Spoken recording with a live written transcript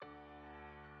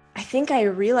think I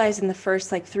realized in the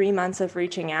first like 3 months of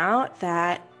reaching out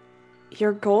that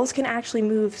your goals can actually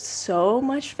move so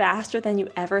much faster than you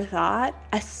ever thought,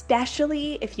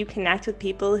 especially if you connect with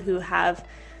people who have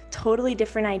totally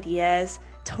different ideas,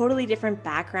 totally different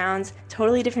backgrounds,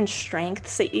 totally different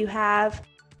strengths that you have.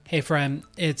 Hey friend,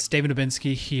 it's David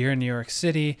Dubinsky here in New York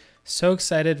City. So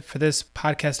excited for this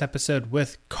podcast episode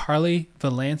with Carly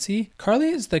Valancy.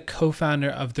 Carly is the co-founder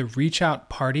of the Reach Out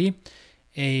Party,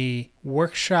 a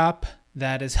workshop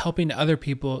that is helping other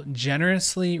people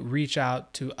generously reach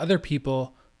out to other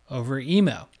people over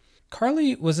email.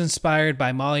 Carly was inspired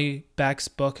by Molly Beck's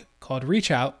book called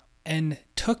Reach Out and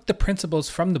took the principles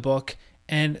from the book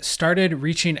and started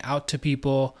reaching out to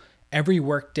people every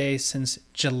workday since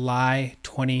July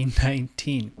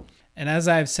 2019. And as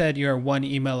I've said, you're one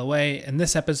email away, and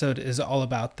this episode is all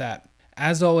about that.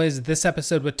 As always, this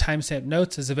episode with timestamp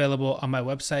notes is available on my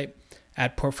website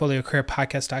at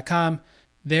portfoliocareerpodcast.com.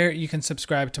 There you can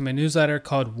subscribe to my newsletter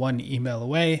called One Email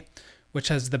Away, which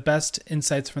has the best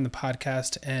insights from the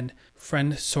podcast and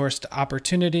friend-sourced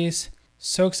opportunities.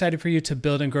 So excited for you to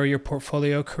build and grow your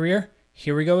portfolio career.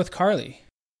 Here we go with Carly.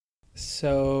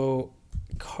 So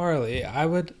Carly, I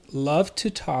would love to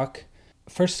start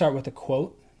with a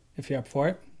quote, if you're up for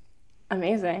it.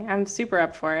 Amazing. I'm super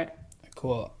up for it.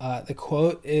 Cool. The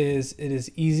quote is, "It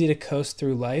is easy to coast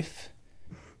through life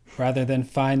rather than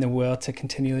find the will to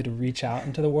continually to reach out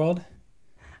into the world.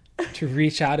 To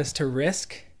reach out is to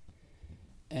risk,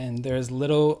 and there is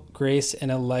little grace in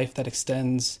a life that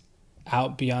extends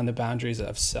out beyond the boundaries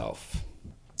of self."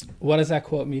 What does that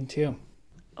quote mean to you?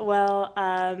 Well,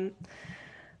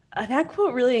 that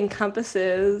quote really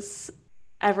encompasses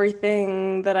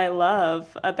everything that I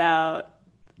love about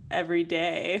every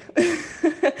day.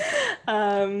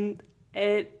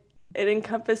 It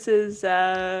encompasses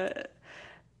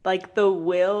like the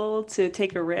will to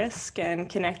take a risk and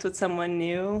connect with someone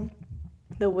new,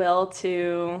 the will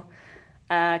to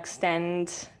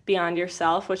extend beyond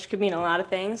yourself, which could mean a lot of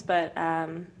things, but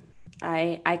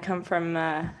I come from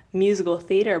a musical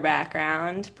theater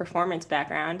background, performance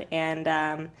background, and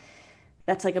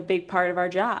that's like a big part of our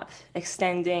job,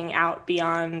 extending out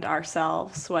beyond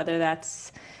ourselves, whether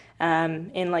that's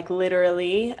in like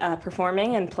literally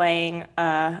performing and playing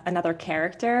another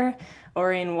character,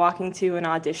 or in walking to an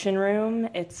audition room.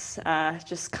 It's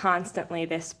just constantly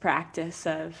this practice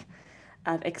of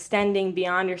extending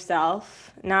beyond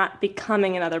yourself, not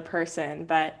becoming another person,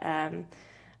 but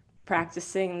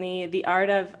practicing the art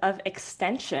of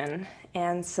extension.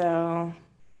 And so,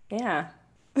 yeah.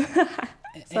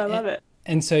 So I love it.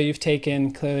 And so you've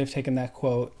taken that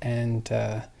quote and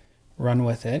run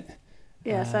with it.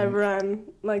 Yes, I run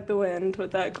like the wind with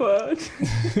that quote.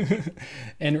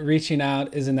 And reaching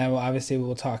out isn't that, well, obviously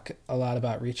we'll talk a lot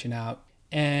about reaching out.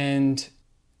 And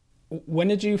when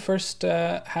did you first,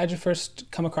 how did you first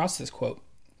come across this quote?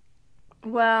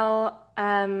 Well,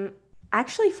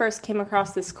 actually first came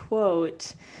across this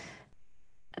quote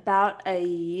about a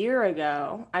year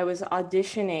ago. I was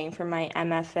auditioning for my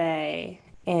MFA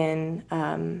in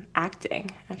acting,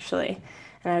 actually.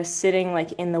 And I was sitting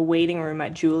like in the waiting room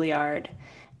at Juilliard,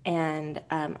 and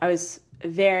I was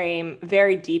very,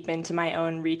 very deep into my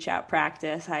own reach out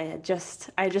practice. I just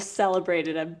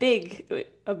celebrated a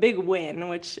big win,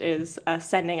 which is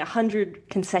sending 100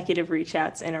 consecutive reach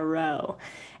outs in a row.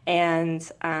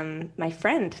 And my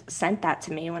friend sent that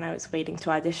to me when I was waiting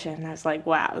to audition. I was like,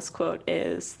 wow, this quote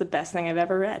is the best thing I've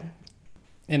ever read.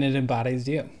 And it embodies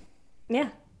you. Yeah.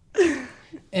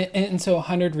 And so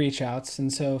 100 reach outs.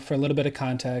 And so for a little bit of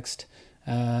context,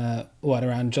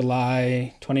 around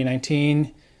July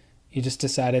 2019, you just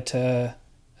decided to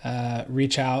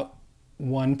reach out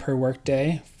one per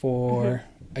workday for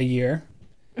a year.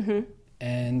 Mm-hmm.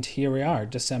 And here we are,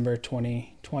 December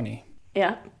 2020.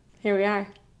 Yeah, here we are,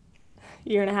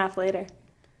 year and a half later.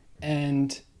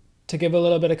 And to give a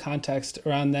little bit of context,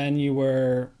 around then you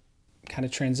were kind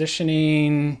of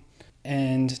transitioning,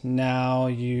 and now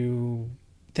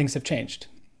things have changed.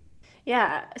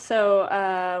 Yeah. So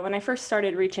when I first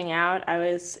started reaching out, I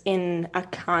was in a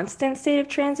constant state of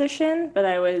transition, but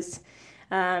I was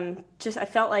I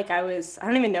felt like I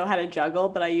don't even know how to juggle,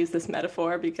 but I use this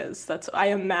metaphor because I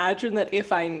imagine that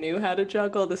if I knew how to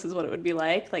juggle, this is what it would be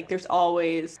like. Like there's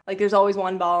always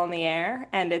one ball in the air,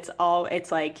 and it's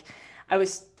like I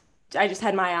just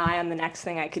had my eye on the next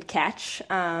thing I could catch,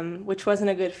 which wasn't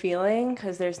a good feeling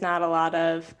because there's not a lot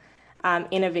of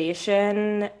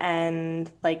innovation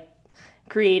and like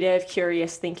creative,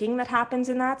 curious thinking that happens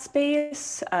in that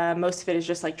space. Most of it is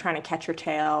just like trying to catch your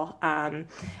tail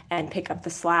and pick up the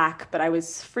slack. But I was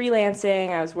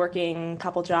freelancing, I was working a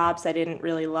couple jobs I didn't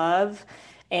really love.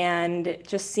 And it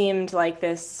just seemed like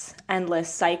this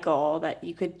endless cycle that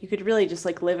you could really just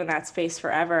like live in that space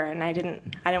forever. And I didn't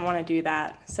want to do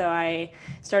that. So I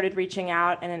started reaching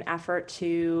out in an effort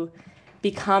to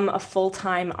become a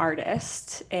full-time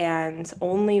artist and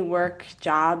only work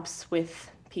jobs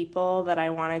with people that I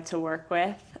wanted to work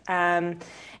with. And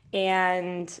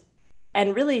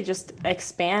and really just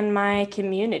expand my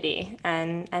community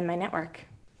and my network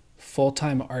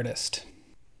Full-time artist.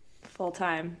 full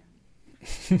time.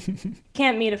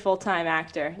 Can't meet a full time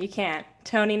actor. You can't.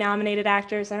 Tony nominated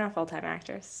actors, they're not full time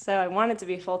actors. So I wanted to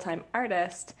be a full time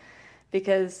artist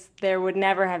because there would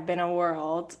never have been a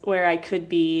world where I could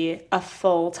be a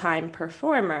full time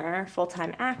performer, full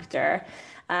time actor.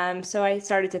 So I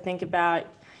started to think about,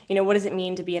 what does it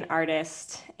mean to be an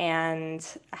artist and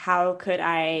how could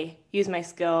I use my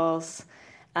skills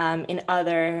in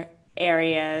other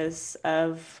areas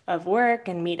of work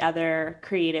and meet other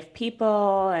creative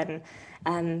people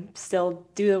and still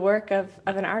do the work of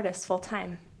an artist full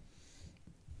time.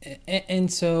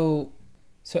 And so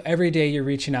every day you're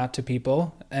reaching out to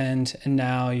people, and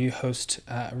now you host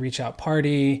a reach out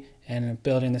party and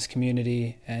building this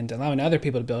community and allowing other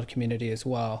people to build community as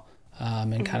well,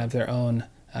 and kind of their own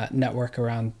network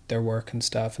around their work and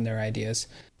stuff and their ideas.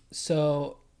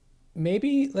 So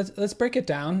maybe let's break it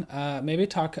down. Maybe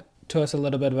talk to us a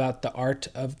little bit about the art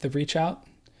of the reach out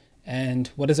and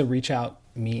what does a reach out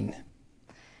mean?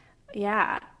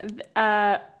 Yeah.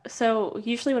 So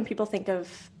usually when people think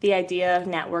of the idea of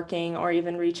networking or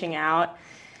even reaching out,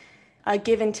 a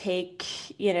give and take,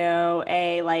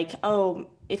 a like, oh,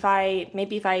 if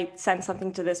I send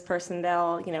something to this person,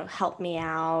 they'll, help me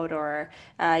out, or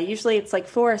usually it's like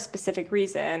for a specific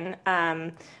reason.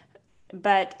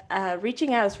 But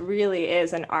reaching out really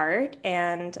is an art,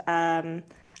 and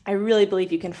I really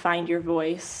believe you can find your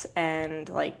voice and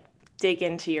like dig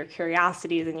into your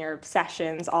curiosities and your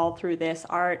obsessions all through this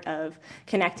art of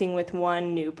connecting with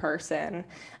one new person.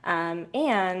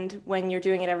 And when you're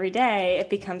doing it every day, it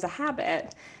becomes a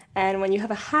habit. And when you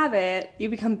have a habit, you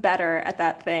become better at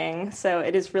that thing. So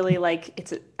it is really like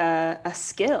it's a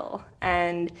skill.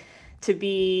 And to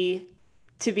be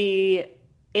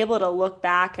able to look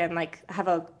back and like have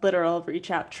a literal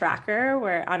reach out tracker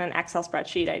where on an Excel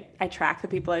spreadsheet I track the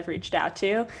people I've reached out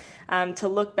to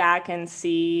look back and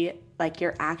see like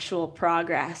your actual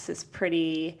progress is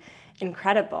pretty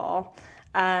incredible.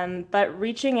 But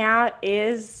reaching out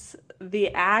is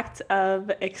the act of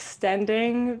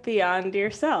extending beyond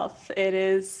yourself. It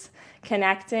is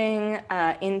connecting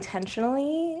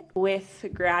intentionally with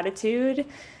gratitude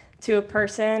to a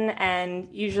person, and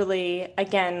usually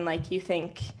again like you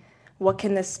think, what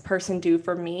can this person do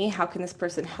for me, how can this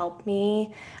person help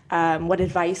me, what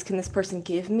advice can this person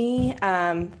give me,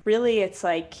 really it's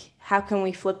like how can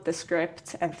we flip the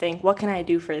script and think, what can I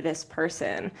do for this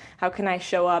person, how can I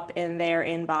show up in their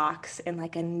inbox in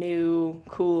like a new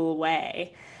cool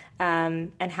way,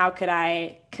 and how could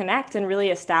I connect and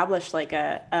really establish like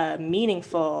a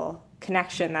meaningful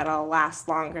connection that'll last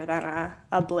longer than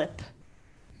a blip.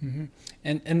 Mm-hmm.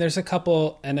 And there's a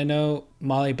couple, and I know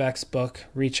Molly Beck's book,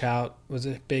 Reach Out, was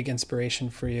a big inspiration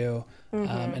for you.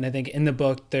 Mm-hmm. And I think in the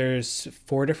book, there's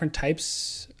 4 different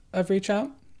types of reach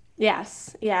out.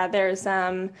 Yes. Yeah. There's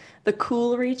the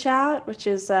cool reach out, which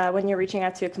is when you're reaching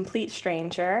out to a complete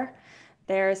stranger.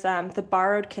 There's the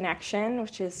borrowed connection,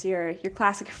 which is your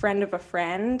classic friend of a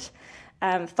friend.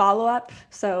 Follow up.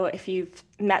 So if you've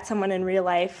met someone in real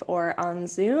life or on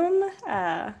Zoom,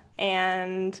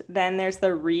 and then there's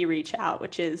the reach out,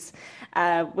 which is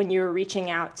when you're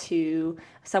reaching out to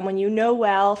someone you know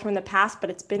well from the past, but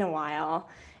it's been a while.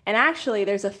 And actually,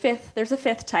 there's a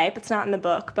fifth type. It's not in the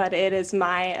book, but it is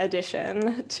my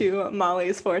addition to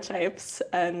Molly's 4 types,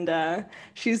 and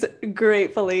she's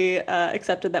gratefully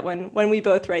accepted that when we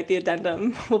both write the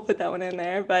addendum, we'll put that one in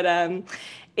there. But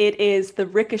it is the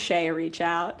ricochet reach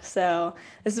out. So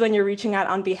this is when you're reaching out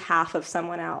on behalf of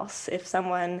someone else. If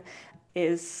someone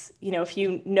is, if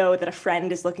you know that a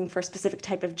friend is looking for a specific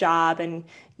type of job and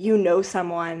you know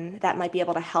someone that might be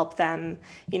able to help them,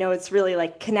 it's really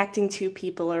like connecting to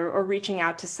people or reaching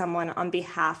out to someone on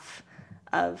behalf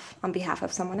of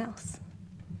someone else.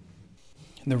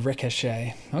 The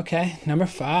ricochet. Okay, number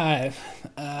 5.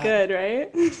 Good,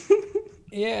 right?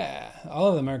 Yeah, all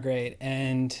of them are great.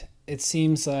 And it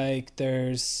seems like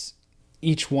there's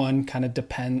each one kind of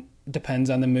depends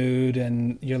on the mood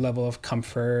and your level of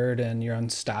comfort and your own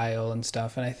style and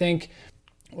stuff. And I think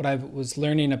what I was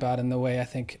learning about in the way I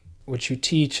think what you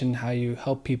teach and how you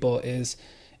help people is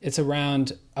it's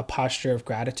around a posture of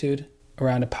gratitude,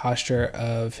 around a posture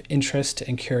of interest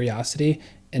and curiosity,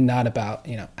 and not about,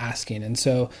 asking. And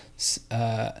so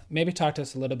maybe talk to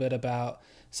us a little bit about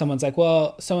someone's like,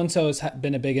 well, so and so has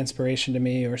been a big inspiration to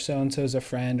me, or so and so is a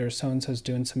friend, or so and so is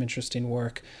doing some interesting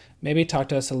work. Maybe talk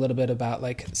to us a little bit about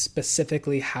like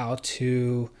specifically how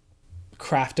to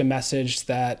craft a message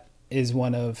that is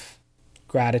one of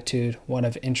gratitude, one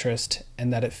of interest,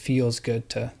 and that it feels good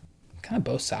to kind of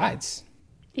both sides.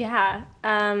 Yeah.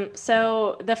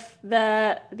 So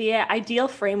the ideal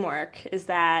framework is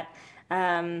that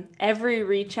every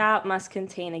reach out must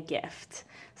contain a gift.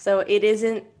 So it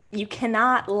isn't, you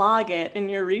cannot log it in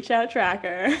your reach out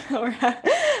tracker or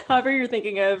however you're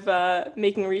thinking of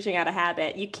making reaching out a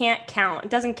habit. You can't count. It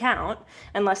doesn't count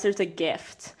unless there's a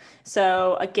gift.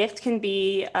 So a gift can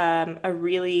be a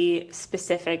really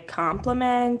specific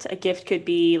compliment. A gift could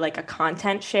be like a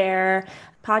content share,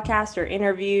 podcast or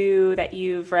interview that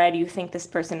you've read, you think this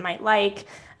person might like.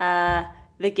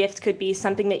 The gift could be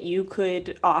something that you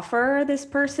could offer this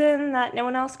person that no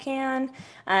one else can.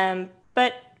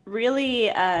 But really,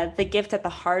 the gift at the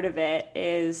heart of it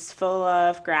is full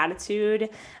of gratitude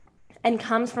and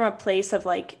comes from a place of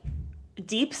like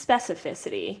deep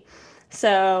specificity.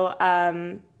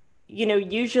 So,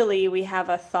 usually we have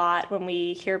a thought when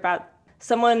we hear about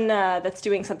someone that's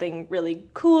doing something really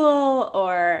cool,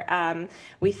 or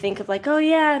we think of like, oh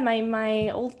yeah, my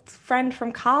old friend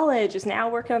from college is now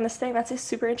working on this thing. That's just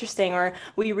super interesting. Or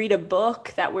we read a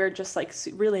book that we're just like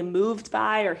really moved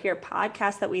by, or hear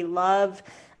podcasts that we love.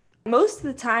 Most of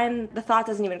the time, the thought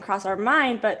doesn't even cross our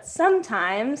mind, but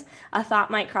sometimes a thought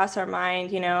might cross our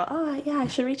mind, oh, yeah, I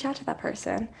should reach out to that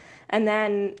person. And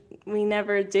then we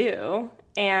never do.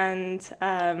 And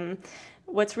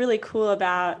what's really cool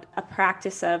about a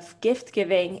practice of gift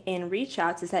giving in reach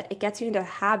outs is that it gets you into a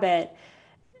habit.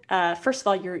 First of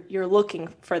all, you're looking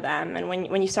for them, and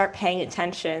when you start paying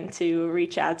attention to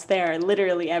reach outs, they're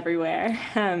literally everywhere.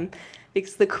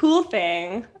 Because the cool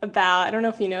thing about, I don't know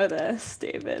if you know this,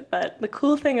 David, but the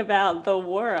cool thing about the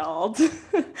world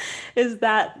is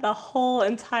that the whole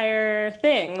entire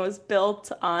thing was built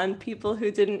on people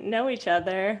who didn't know each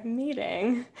other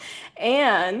meeting.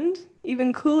 And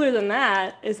even cooler than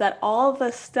that is that all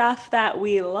the stuff that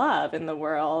we love in the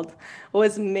world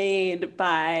was made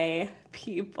by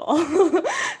people.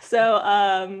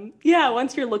 So, yeah,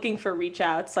 once you're looking for reach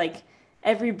outs, like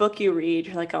every book you read,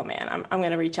 you're like, oh man, I'm going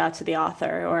to reach out to the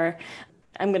author, or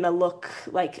I'm going to look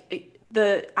like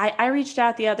I reached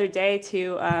out the other day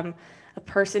to a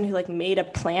person who like made a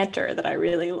planter that I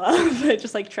really love. I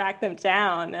just like tracked them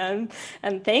down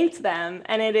and thanked them.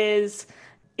 And it's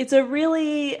a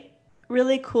really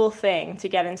cool thing to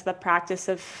get into the practice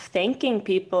of thanking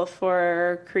people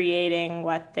for creating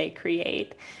what they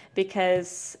create,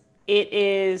 because it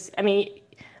is, I mean,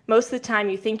 most of the time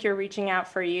you think you're reaching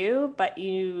out for you, but what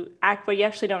you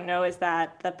actually don't know is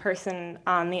that the person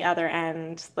on the other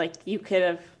end, like you could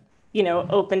have,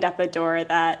 opened up a door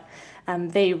that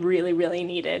they really, really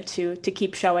needed to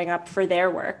keep showing up for their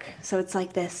work. So it's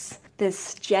like this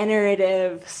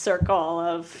generative circle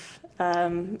of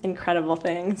incredible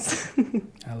things.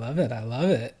 I love it. I love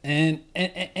it.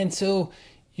 And so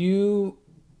you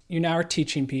now are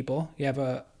teaching people. You have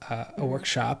a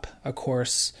workshop, a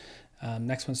course.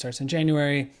 Next one starts in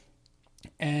January.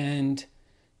 And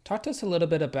talk to us a little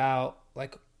bit about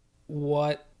like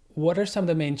what are some of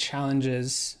the main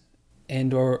challenges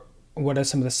or what are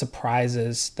some of the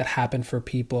surprises that happen for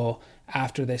people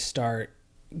after they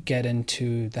get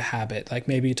into the habit? Like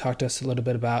maybe you talk to us a little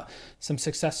bit about some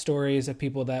success stories of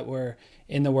people that were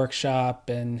in the workshop,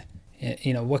 and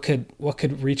what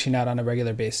could reaching out on a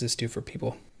regular basis do for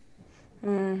people?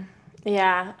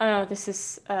 Yeah. Oh, this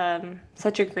is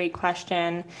such a great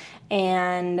question.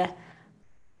 And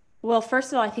well,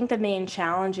 first of all, I think the main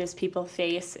challenges people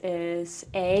face is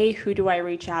A, who do I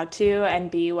reach out to?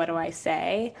 And B, what do I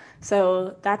say?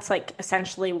 So that's like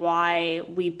essentially why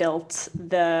we built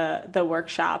the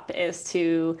workshop, is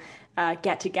to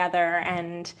get together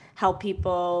and help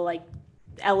people like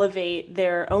elevate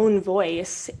their own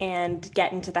voice and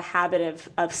get into the habit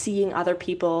of seeing other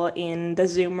people in the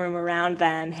Zoom room around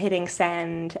them, hitting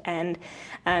send, and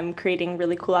creating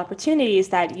really cool opportunities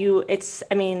that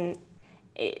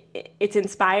it's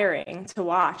inspiring to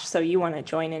watch. So you want to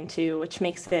join into, which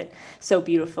makes it so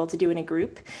beautiful to do in a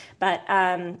group. But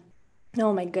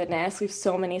oh my goodness, we have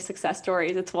so many success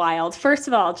stories. It's wild. First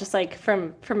of all, just like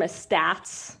from a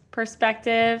stats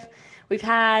perspective, we've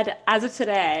had, as of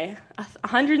today,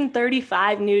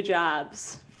 135 new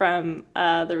jobs from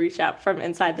from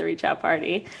inside the Reach Out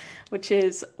Party, which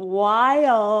is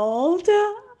wild.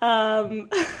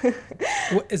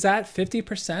 Is that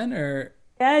 50% or?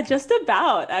 Yeah, just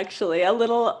about, actually. A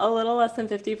little less than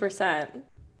 50%.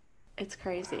 It's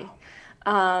crazy.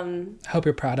 I hope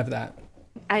you're proud of that.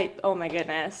 Oh my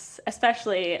goodness,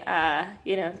 especially,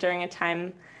 during a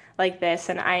time like this.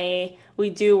 And we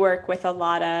do work with a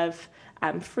lot of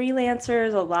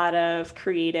freelancers, a lot of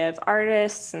creative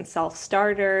artists and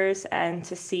self-starters, and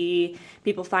to see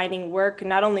people finding work,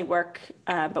 not only work,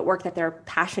 but work that they're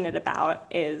passionate about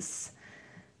is,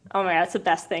 oh my God, it's the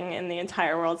best thing in the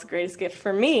entire world. It's the greatest gift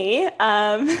for me.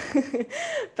 But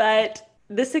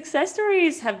the success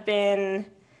stories have been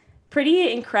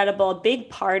pretty incredible. A big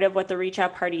part of what the Reach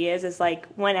Out Party is like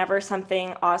whenever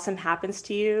something awesome happens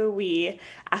to you, we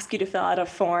ask you to fill out a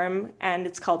form and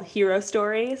it's called Hero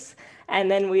Stories.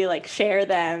 And then we like share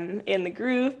them in the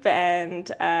group and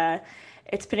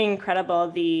it's pretty incredible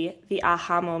the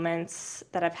aha moments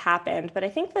that have happened. But I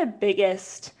think the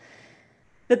biggest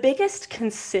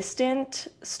consistent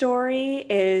story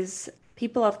is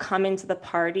people have come into the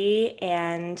party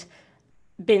and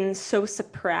been so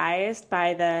surprised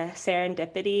by the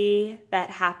serendipity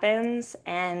that happens.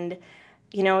 And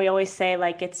we always say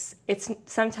like it's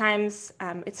sometimes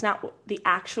it's not the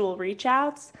actual reach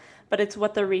outs, but it's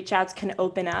what the reach outs can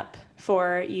open up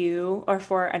for you or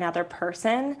for another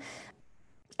person.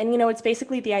 And it's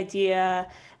basically the idea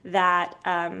that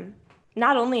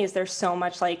not only is there so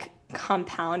much like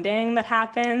compounding that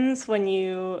happens when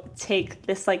you take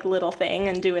this like little thing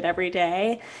and do it every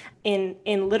day in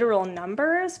literal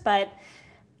numbers, but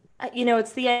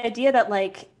it's the idea that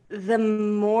like the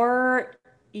more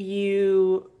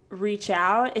you reach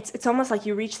out, it's almost like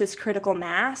you reach this critical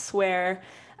mass where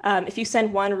if you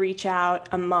send one reach out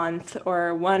a month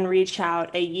or one reach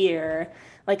out a year,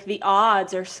 like the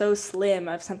odds are so slim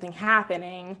of something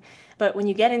happening. But when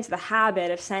you get into the habit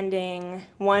of sending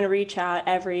one reach out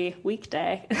every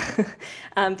weekday,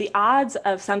 the odds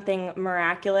of something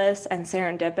miraculous and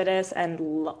serendipitous and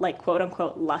like quote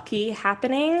unquote lucky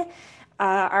happening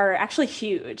are actually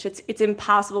huge. It's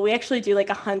impossible. We actually do like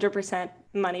 100%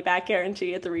 money back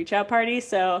guarantee at the reach out party.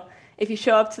 So if you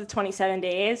show up to the 27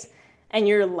 days and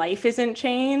your life isn't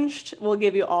changed, we'll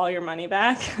give you all your money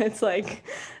back. It's like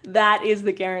that is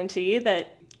the guarantee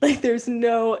that like there's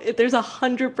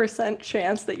 100%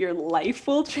 chance that your life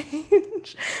will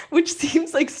change, which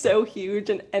seems like so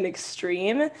huge and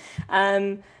extreme.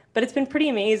 But it's been pretty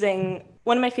amazing.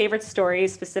 One of my favorite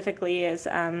stories specifically is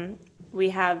we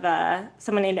have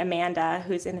someone named Amanda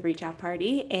who's in the Reach Out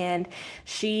Party, and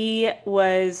she's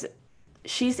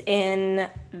in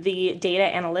the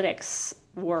data analytics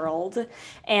world,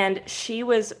 and she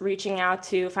was reaching out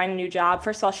to find a new job.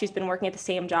 First of all, she's been working at the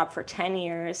same job for 10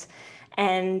 years.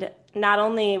 And not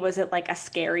only was it like a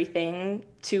scary thing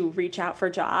to reach out for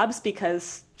jobs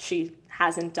because she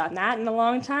hasn't done that in a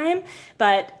long time,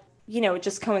 but it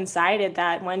just coincided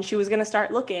that when she was going to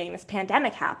start looking, this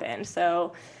pandemic happened.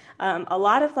 So a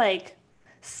lot of like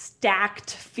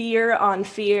stacked fear on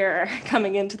fear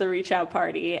coming into the reach out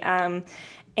party.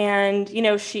 And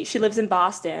she lives in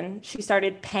Boston. She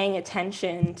started paying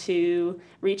attention to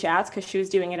reach outs because she was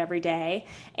doing it every day,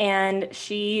 and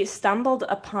she stumbled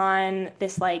upon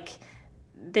this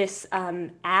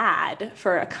ad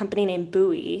for a company named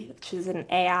Buoy, which is an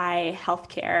AI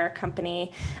healthcare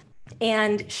company.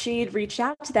 And she'd reached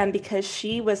out to them because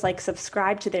she was like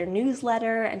subscribed to their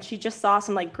newsletter and she just saw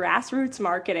some like grassroots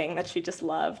marketing that she just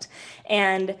loved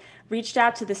and reached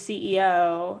out to the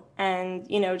CEO and,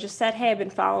 just said, "Hey, I've been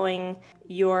following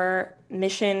your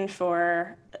mission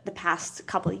for the past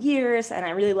couple of years and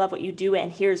I really love what you do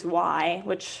and here's why,"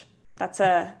 which that's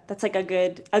like a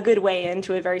good way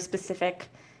into a very specific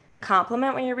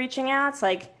compliment when you're reaching out. It's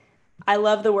like, "I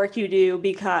love the work you do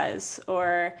because,"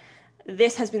 or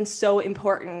 "this has been so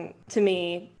important to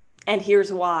me and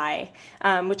here's why,"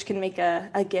 which can make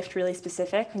a gift really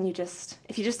specific.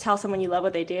 If you just tell someone you love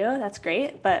what they do, that's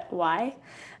great, but why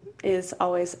is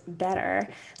always better.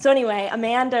 So anyway,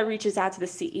 Amanda reaches out to the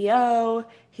CEO.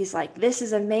 He's like, "This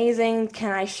is amazing.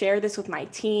 Can I share this with my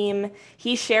team?"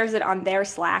 He shares it on their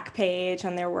Slack page,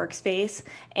 on their workspace.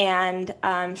 And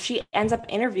she ends up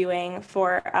interviewing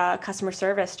for a customer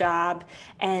service job.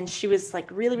 And she was like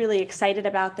really, really excited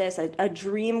about this, a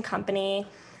dream company.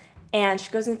 And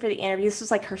she goes in for the interview. This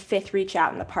was like her fifth reach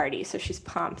out in the party. So she's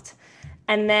pumped.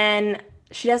 And then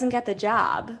she doesn't get the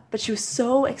job, but she was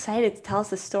so excited to tell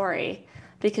us the story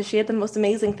because she had the most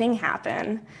amazing thing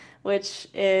happen, which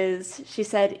is she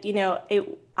said,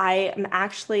 "I am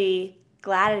actually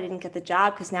glad I didn't get the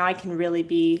job because now I can really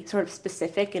be sort of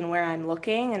specific in where I'm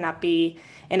looking and not be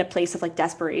in a place of like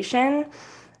desperation."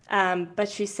 But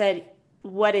she said,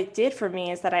 "What it did for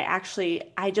me is that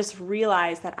I just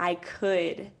realized that I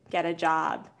could get a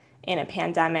job in a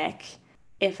pandemic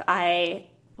if I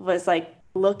was like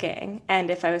looking and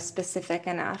if I was specific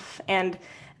enough." And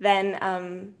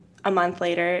then a month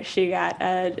later, she got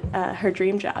her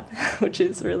dream job, which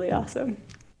is really awesome.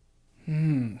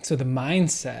 So the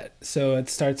mindset, so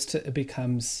it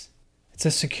becomes, it's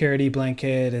a security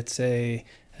blanket, it's a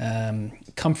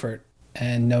comfort,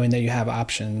 and knowing that you have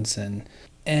options,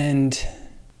 and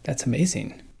that's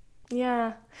amazing.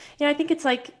 Yeah. I think it's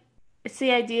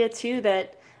the idea too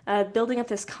that building up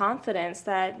this confidence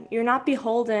that you're not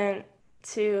beholden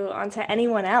onto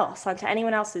anyone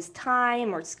else's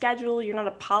time or schedule. You're not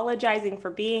apologizing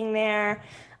for being there.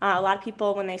 A lot of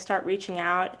people, when they start reaching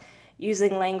out,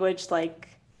 using language like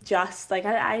just like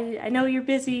I know you're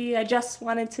busy. I just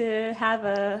wanted to have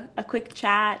a quick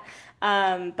chat.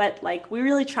 But like we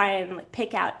really try and like,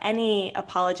 pick out any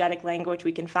apologetic language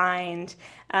we can find,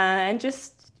 and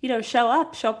just show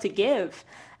up to give.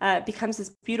 It becomes this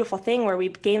beautiful thing where we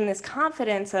gain this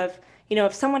confidence of,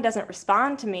 if someone doesn't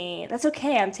respond to me, that's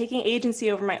okay. I'm taking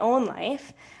agency over my own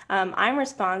life. I'm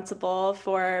responsible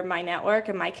for my network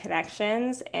and my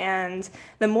connections. And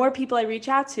the more people I reach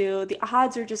out to, the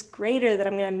odds are just greater that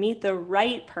I'm going to meet the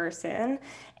right person.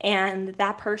 And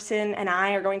that person and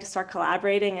I are going to start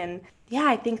collaborating. And yeah,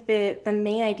 I think the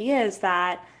main idea is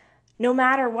that no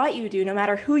matter what you do, no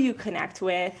matter who you connect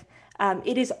with,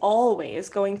 it is always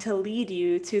going to lead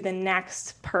you to the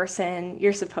next person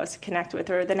you're supposed to connect with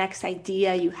or the next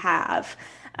idea you have,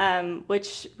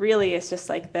 which really is just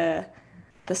like the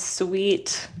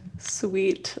sweet,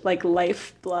 sweet like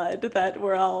lifeblood that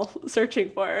we're all searching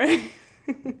for.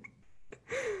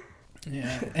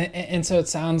 Yeah, and so it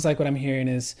sounds like what I'm hearing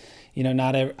is,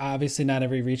 obviously not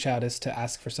every reach out is to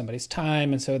ask for somebody's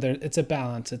time, and so it's a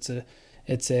balance. It's an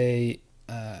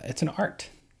art.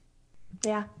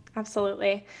 Yeah,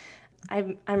 absolutely.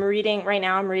 I'm reading right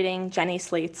now. I'm reading Jenny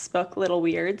Slate's book Little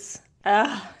Weirds,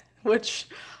 which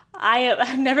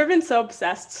I've never been so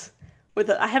obsessed with.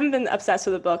 I haven't been obsessed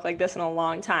with a book like this in a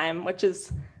long time. Which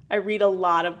is I read a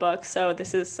lot of books, so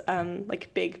this is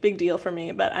like big deal for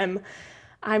me. But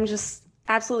I'm just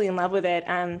absolutely in love with it.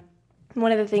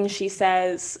 One of the things she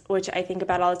says, which I think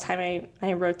about all the time,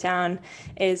 I wrote down,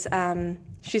 is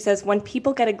she says, when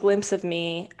people get a glimpse of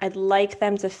me, I'd like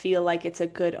them to feel like it's a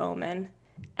good omen.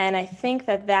 And I think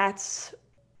that that's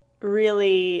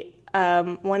really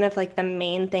one of like the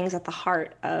main things at the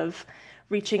heart of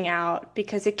reaching out,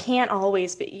 because it can't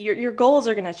always be your goals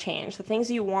are going to change. The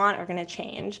things you want are going to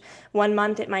change. One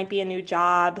month it might be a new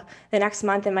job. The next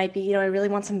month it might be, I really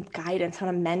want some guidance on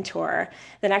a mentor.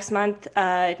 The next month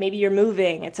maybe you're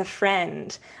moving, it's a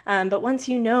friend. But once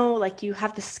like you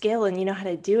have the skill and you know how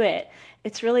to do it,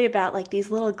 it's really about like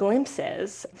these little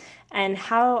glimpses. And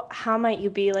how might you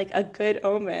be like a good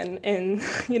omen in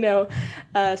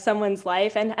someone's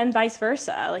life, and vice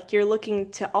versa? Like you're looking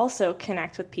to also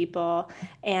connect with people,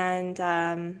 and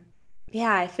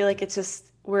yeah, I feel like it's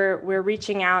just we're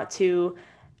reaching out to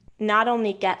not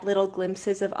only get little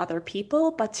glimpses of other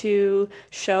people, but to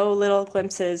show little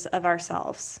glimpses of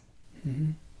ourselves.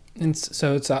 Mm-hmm. And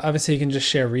so it's obviously you can just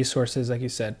share resources, like you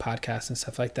said, podcasts and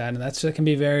stuff like that, and that can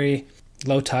be very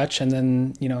low touch, and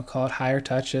then call it higher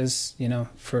touch as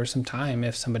for some time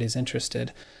if somebody's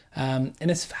interested. And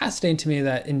it's fascinating to me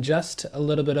that in just a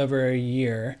little bit over a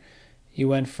year you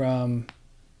went from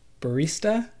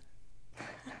barista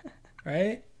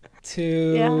right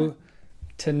to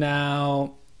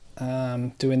now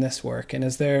doing this work. And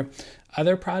is there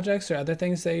other projects or other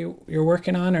things that you're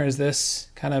working on, or is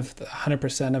this kind of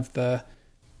 100% of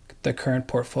the current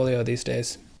portfolio these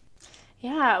days?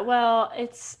 Yeah, well,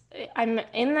 I'm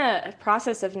in the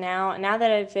process of now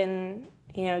that I've been,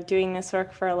 doing this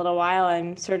work for a little while,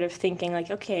 I'm sort of thinking like,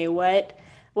 okay, what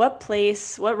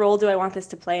role do I want this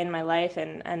to play in my life,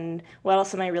 and what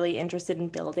else am I really interested in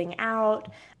building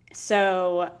out?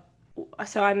 So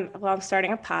I'm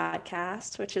starting a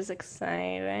podcast, which is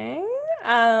exciting.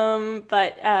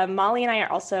 But Molly and I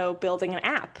are also building an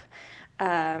app.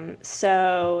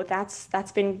 So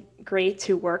that's been great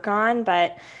to work on,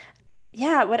 but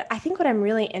yeah, what I'm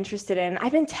really interested in,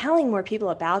 I've been telling more people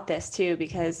about this too,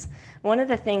 because one of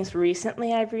the things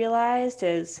recently I've realized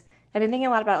is I've been thinking a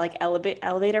lot about like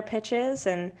elevator pitches,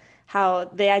 and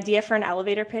how the idea for an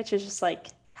elevator pitch is just like,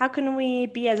 how can we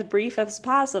be as brief as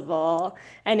possible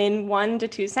and in 1 to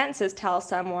 2 sentences tell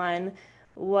someone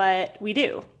what we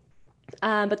do.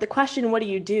 But the question, what do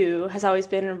you do, has always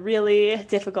been really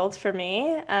difficult for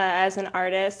me as an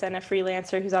artist and a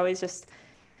freelancer who's always just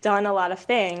done a lot of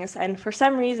things. And for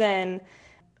some reason,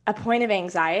 a point of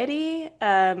anxiety,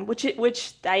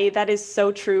 that is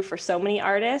so true for so many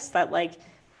artists, that like,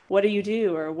 what do you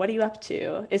do or what are you up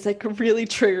to, is like a really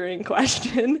triggering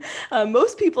question.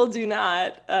 Most people do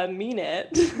not mean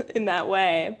it in that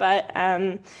way. But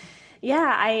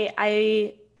yeah,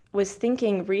 was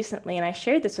thinking recently, and I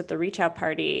shared this with the Reach Out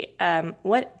Party,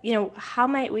 how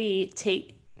might we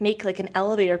make like an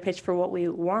elevator pitch for what we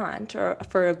want or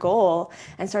for a goal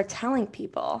and start telling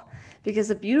people? Because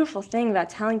the beautiful thing about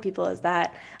telling people is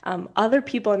that other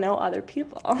people know other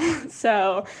people.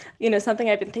 So, something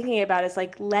I've been thinking about is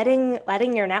like letting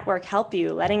your network help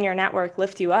you, letting your network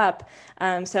lift you up.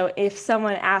 So if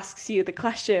someone asks you the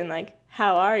question like,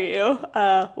 "How are you?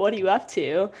 What are you up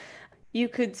to?" You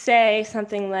could say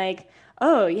something like,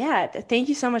 "Oh, yeah, thank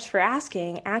you so much for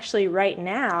asking. Actually, right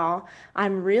now,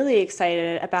 I'm really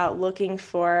excited about looking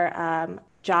for a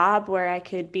job where I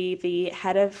could be the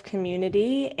head of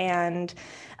community and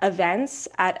events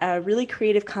at a really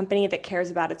creative company that cares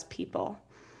about its people.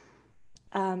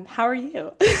 How are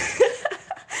you?"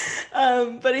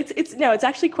 But it's no, it's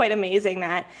actually quite amazing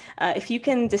that if you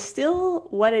can distill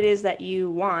what it is that you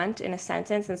want in a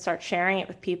sentence and start sharing it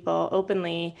with people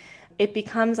openly, it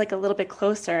becomes like a little bit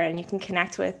closer, and you can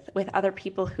connect with other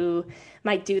people who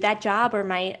might do that job or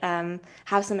might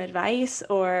have some advice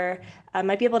or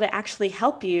might be able to actually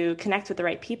help you connect with the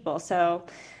right people. So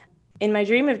in my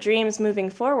dream of dreams moving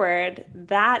forward,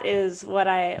 that is what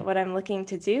I'm looking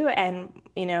to do, and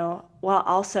while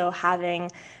also having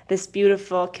this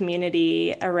beautiful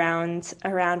community around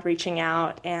reaching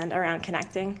out and around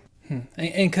connecting. And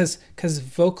because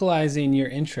vocalizing your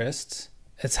interests,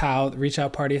 it's how the Reach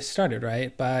Out Party started,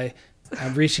 right? By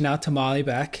reaching out to Molly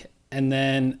Beck, and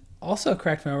then also,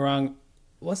 correct me if I'm wrong,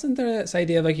 wasn't there this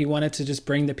idea of like you wanted to just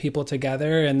bring the people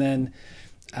together, and then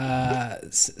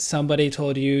somebody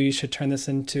told you should turn this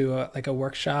into like a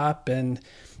workshop, and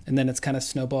then it's kind of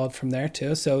snowballed from there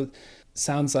too. So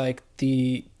sounds like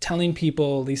the telling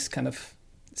people at least kind of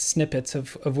snippets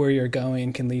of where you're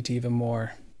going can lead to even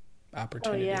more Oh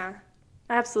opportunity. yeah,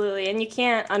 absolutely. And you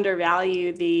can't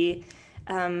undervalue the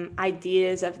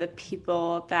ideas of the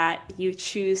people that you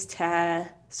choose to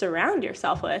surround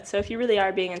yourself with. So if you really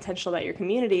are being intentional about your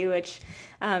community, which,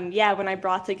 yeah, when I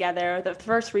brought together the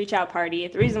first Reach Out Party,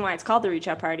 the reason why it's called the Reach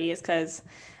Out Party is because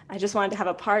I just wanted to have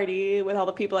a party with all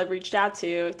the people I've reached out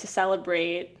to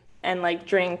celebrate and like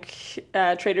drink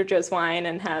Trader Joe's wine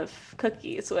and have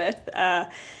cookies with.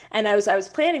 And I was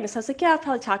planning this. I was like, yeah, I'll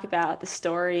probably talk about the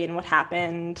story and what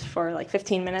happened for like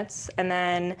 15 minutes, and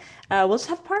then we'll just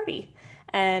have a party.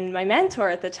 And my mentor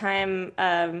at the time,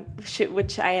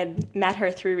 which I had met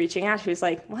her through reaching out, she was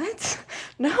like, "What?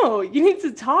 No, you need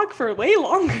to talk for way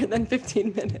longer than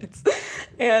 15 minutes."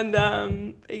 And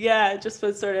yeah, it just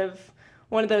was sort of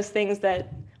one of those things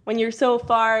that when you're so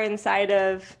far inside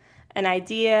of an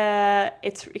idea,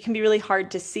 it can be really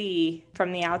hard to see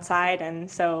from the outside. And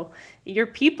so your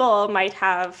people might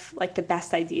have like the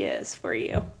best ideas for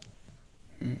you.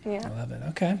 I Yeah. love it.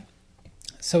 Okay.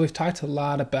 So we've talked a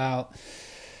lot about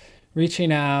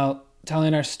reaching out,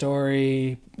 telling our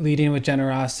story, leading with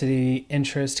generosity,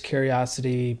 interest,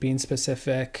 curiosity, being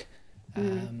specific.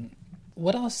 Mm.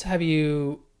 What else have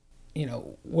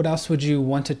what else would you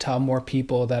want to tell more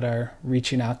people that are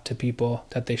reaching out to people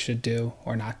that they should do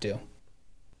or not do?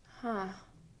 Huh.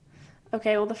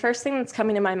 Okay, well, the first thing that's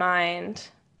coming to my mind,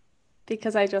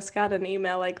 because I just got an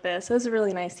email like this, it was a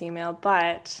really nice email,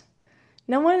 but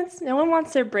no one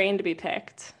wants their brain to be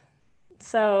picked.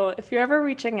 So if you're ever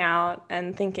reaching out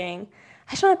and thinking,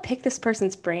 I just want to pick this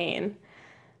person's brain,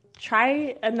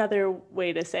 try another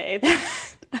way to say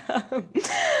that.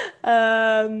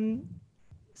 um,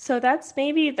 so that's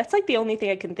like the only thing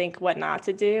I can think what not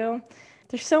to do.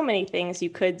 There's so many things you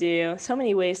could do, so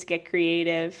many ways to get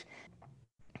creative.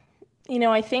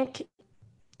 I think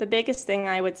the biggest thing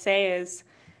I would say is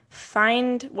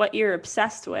find what you're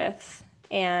obsessed with.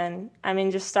 And I mean,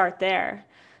 just start there.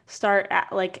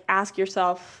 Like ask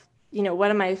yourself, what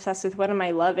am I obsessed with? What am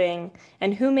I loving?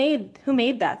 And who made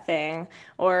that thing?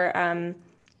 Or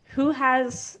who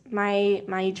has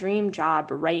my dream job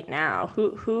right now?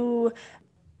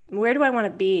 Where do I want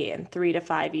to be in 3 to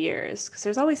 5 years? Because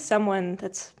there's always someone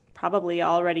that's probably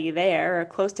already there or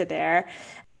close to there.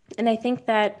 And I think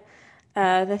that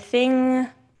the thing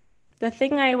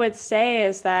I would say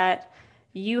is that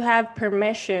you have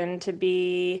permission to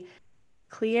be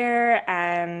clear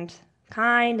and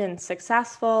kind and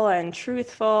successful and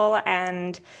truthful.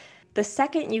 And the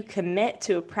second you commit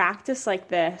to a practice like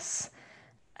this,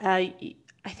 uh,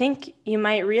 I think you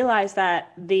might realize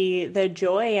that the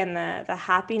joy and the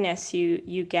happiness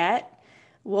you get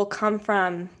will come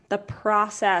from the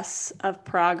process of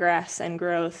progress and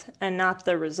growth and not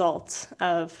the results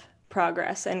of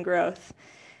progress and growth.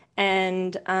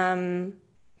 And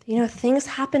things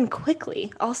happen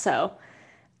quickly also.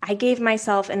 I gave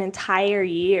myself an entire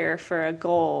year for a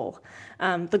goal,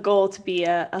 the goal to be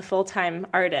a full-time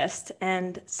artist,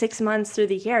 and 6 months through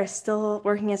the year, still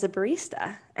working as a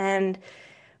barista. And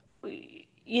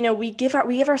we give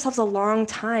ourselves a long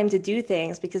time to do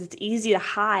things because it's easy to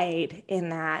hide in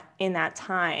that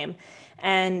time.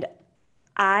 And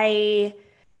I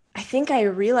I think I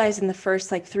realized in the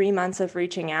first like 3 months of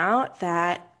reaching out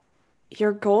that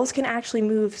your goals can actually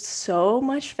move so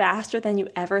much faster than you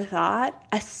ever thought,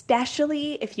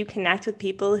 especially if you connect with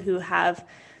people who have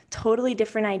totally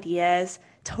different ideas,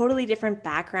 totally different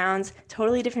backgrounds,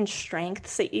 totally different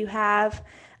strengths that you have.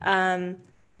 Um,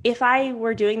 if I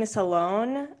were doing this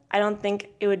alone, I don't think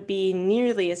it would be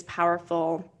nearly as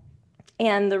powerful.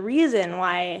 And the reason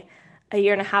why a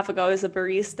year and a half ago I was a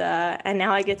barista and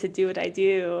now I get to do what I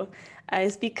do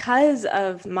is because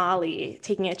of Molly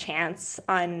taking a chance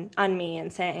on me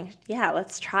and saying, "Yeah,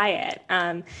 let's try it."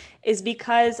 Is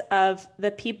because of the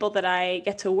people that I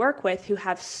get to work with who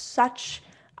have such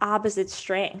opposite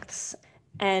strengths.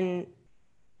 And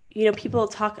people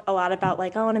talk a lot about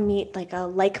like, I want to meet like a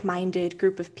like-minded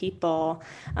group of people.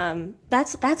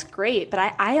 That's great, but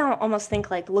I almost think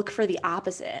like look for the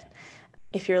opposite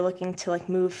if you're looking to like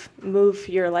move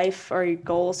your life or your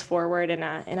goals forward in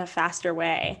a faster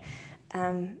way.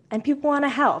 And people want to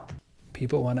help.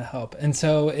 People want to help. And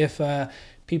so if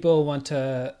people want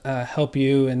to help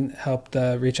you and help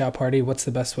the Reach Out Party, what's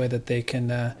the best way that they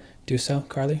can do so,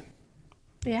 Carly?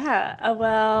 Yeah,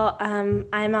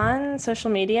 I'm on social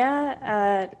media.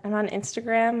 I'm on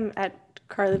Instagram at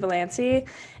Carly Valancy,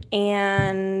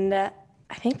 and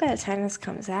I think by the time this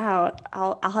comes out,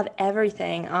 I'll have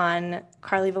everything on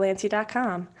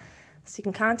carlyvalancy.com, so you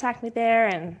can contact me there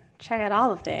and check out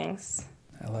all the things.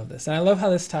 I love this, and I love how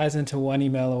this ties into one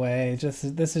email away.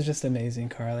 This is just amazing,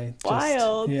 Carly.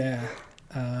 Wild. Yeah.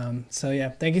 So yeah,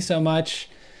 thank you so much,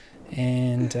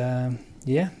 and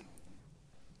yeah.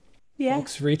 Yeah.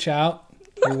 Folks, reach out.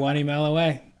 You're one email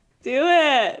away. Do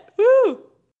it. Woo!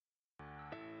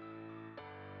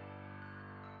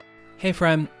 Hey,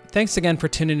 friend. Thanks again for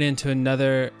tuning in to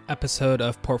another episode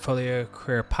of Portfolio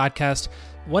Career Podcast.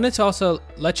 Wanted to also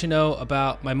let you know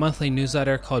about my monthly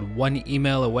newsletter called One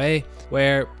Email Away,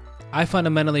 where I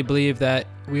fundamentally believe that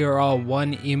we are all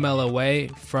one email away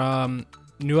from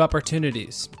new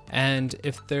opportunities. And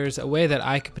if there's a way that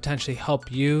I could potentially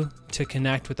help you to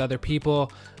connect with other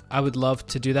people, I would love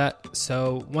to do that.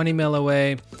 So one email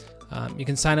away. You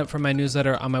can sign up for my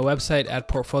newsletter on my website at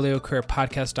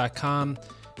portfoliocareerpodcast.com.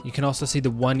 You can also see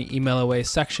the one email away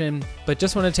section. But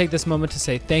just want to take this moment to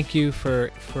say thank you for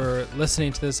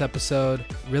listening to this episode.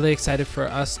 Really excited for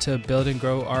us to build and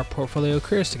grow our portfolio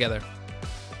careers together.